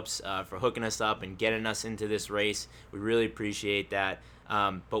Phillips for hooking us up and getting us into this race. We really appreciate that.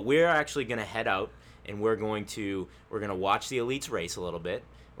 But we're actually going to head out, and we're going to watch the elites race a little bit.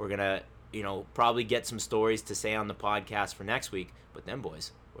 We're going to, probably get some stories to say on the podcast for next week. But then,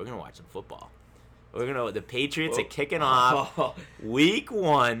 boys, we're going to watch some football. The Patriots are kicking off week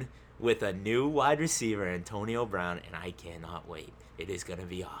 1 with a new wide receiver, Antonio Brown, and I cannot wait. It is going to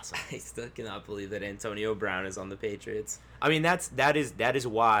be awesome. I still cannot believe that Antonio Brown is on the Patriots. I mean, that is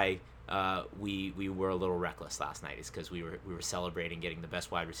why we were a little reckless last night, is because we were celebrating getting the best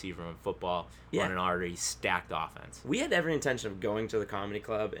wide receiver in football on an already stacked offense. We had every intention of going to the comedy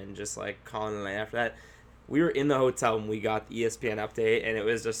club and just like calling it a night after that. We were in the hotel when we got the ESPN update, and it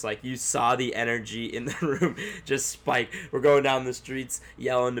was just like you saw the energy in the room just spike. We're going down the streets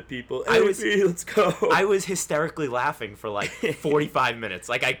yelling to people, "Hey, let's go!" I was hysterically laughing for like 45 minutes.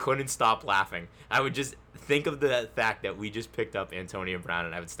 Like, I couldn't stop laughing. I would just think of the fact that we just picked up Antonio Brown,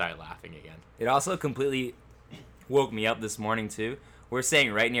 and I would start laughing again. It also completely woke me up this morning too. We're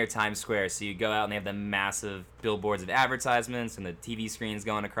staying right near Times Square, so you go out and they have the massive billboards of advertisements and the TV screens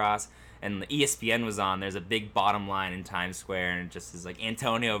going across. And the ESPN was on. There's a big bottom line in Times Square, and it just is like,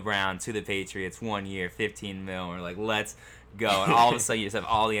 Antonio Brown to the Patriots, 1 year, $15 million. We're like, let's go. And all of a sudden, you just have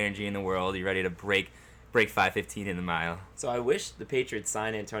all the energy in the world. You're ready to break 5:15 in the mile. So I wish the Patriots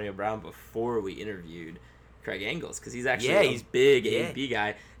signed Antonio Brown before we interviewed Craig Engels, because he's actually a big AB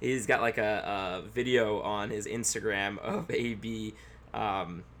guy. He's got like a video on his Instagram of AB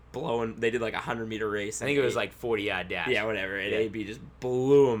blowing. They did like a 100-meter race. I think it was like 40-yard dash. Yeah, whatever. And AB just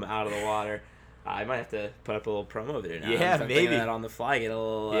blew him out of the water. I might have to put up a little promo video now. Yeah, maybe that on the fly. Get a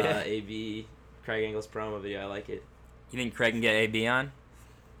little AB Craig Engels promo video. I like it. You think Craig can get AB on?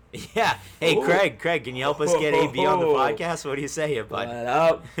 Yeah. Hey, Craig, can you help us get AB on the podcast? What do you say here, bud? What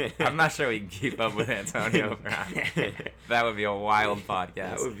up? I'm not sure we can keep up with Antonio Brown. That would be a wild podcast.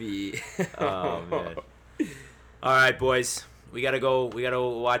 That would be. Oh man. All right, boys. We gotta go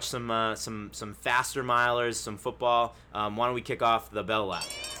watch some faster milers, some football. Why don't we kick off the bell lap?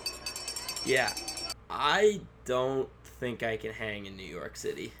 Yeah, I don't think I can hang in New York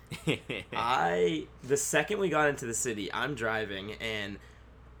City. The second we got into the city, I'm driving and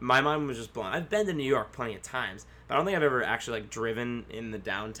my mind was just blown. I've been to New York plenty of times, but I don't think I've ever actually like driven in the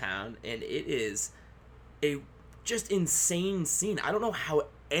downtown, and it is a just insane scene. I don't know how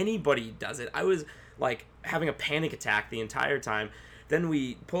anybody does it. I was like having a panic attack the entire time. Then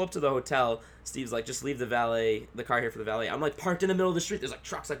we pull up to the hotel. Steve's like, just leave the car here for the valet. I'm like parked in the middle of the street. There's like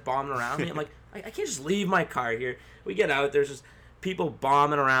trucks like bombing around me. I'm like, I can't just leave my car here. We get out. There's just people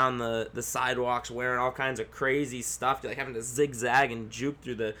bombing around the sidewalks wearing all kinds of crazy stuff. You're like having to zigzag and juke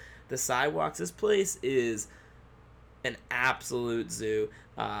through the sidewalks. This place is an absolute zoo.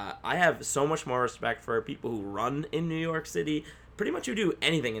 I have so much more respect for people who run in New York City. Pretty much you do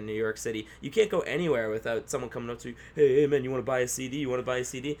anything in New York City. You can't go anywhere without someone coming up to you, hey man, you want to buy a CD? You want to buy a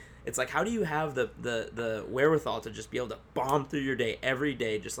CD? It's like, how do you have the wherewithal to just be able to bomb through your day every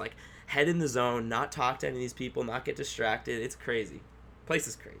day, just like head in the zone, not talk to any of these people, not get distracted? It's crazy. Place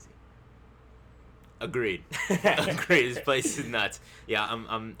is crazy. Agreed. This place is nuts. Yeah,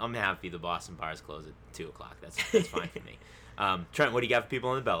 I'm happy the Boston bars close at 2:00. That's fine for me. Trent, what do you got for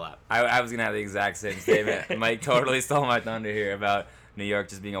people on the bell lap? I was going to have the exact same statement. Mike totally stole my thunder here about New York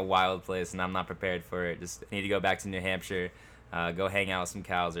just being a wild place, and I'm not prepared for it. Just need to go back to New Hampshire, go hang out with some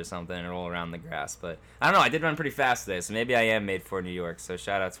cows or something, and roll around the grass. But I don't know. I did run pretty fast today, so maybe I am made for New York. So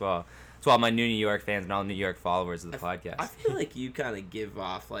shout out to all my new New York fans and all New York followers of the podcast. I feel like you kind of give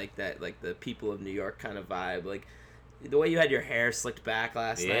off like that, like the people of New York kind of vibe. Like the way you had your hair slicked back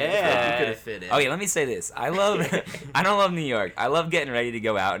last night, I feel like you could have fit in. Okay, let me say this. I don't love New York. I love getting ready to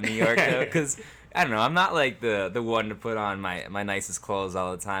go out in New York, though, because, I don't know, I'm not like the one to put on my nicest clothes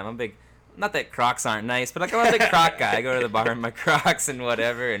all the time. I'm big, not that Crocs aren't nice, but like I'm a big Croc guy. I go to the bar in my Crocs and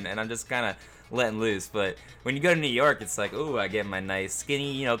whatever, and I'm just kind of letting loose. But when you go to New York, it's like, ooh, I get my nice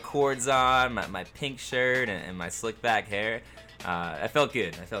skinny, cords on, my pink shirt, and my slick back hair. I felt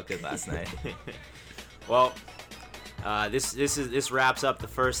good. I felt good last night. Well, This wraps up the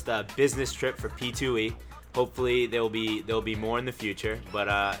first business trip for P2E. Hopefully there'll be more in the future.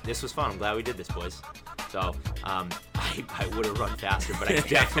 But this was fun. I'm glad we did this, boys. So I would have run faster, but I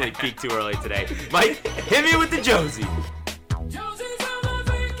definitely peaked too early today. Mike, hit me with the Josie.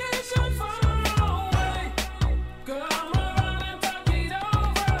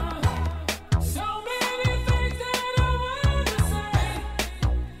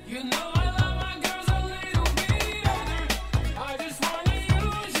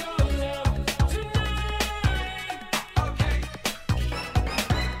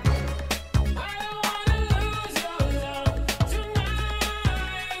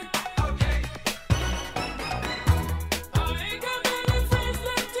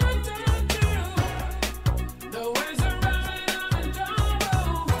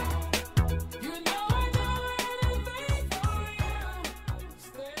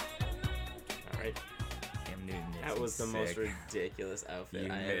 The most ridiculous outfit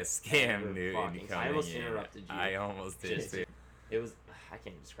You I missed ever Cam Newton fucking- coming I almost in. interrupted you. I almost did Just- too. It was. I can't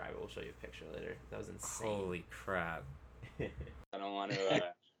even describe it. We'll show you a picture later. That was insane. Holy crap. I don't want to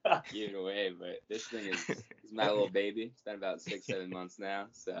give it away, but this thing is my little baby. It's been about 6-7 months now,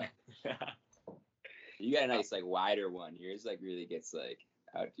 so you got a nice like wider one. Yours like really gets like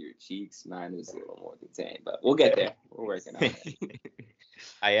out to your cheeks. Mine is a little more contained, but we'll get there. We're working on it.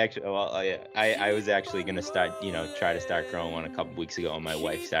 I was actually gonna start, try to start growing one a couple weeks ago, and my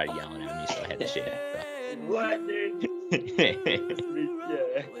wife started yelling at me, so I had to shave it. What, dude?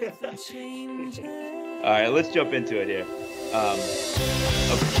 All right, let's jump into it here.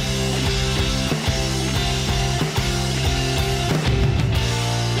 Okay.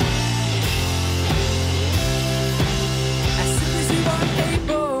 As soon as you are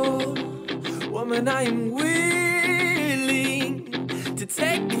able, woman, I am willing to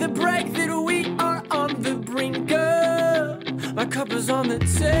take the break that we are on the brink of. My cup is on the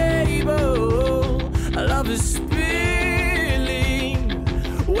table, our love is spilling,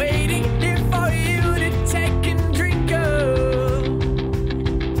 waiting here for you to take and drink of.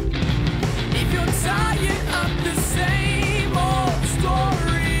 If you're tired of the same old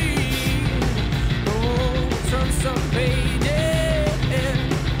story, oh, turn some pages.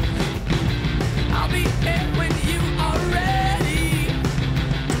 I'll be there when you are ready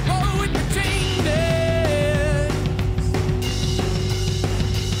to roll with the changes.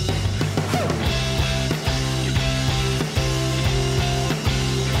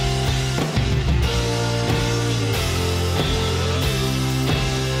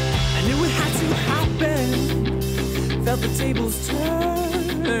 I knew it had to happen. Felt the tables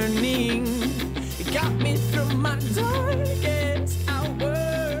turning. It got me through my darkest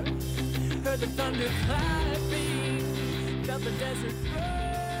hour. Heard the thunder clapping. Felt the desert burn.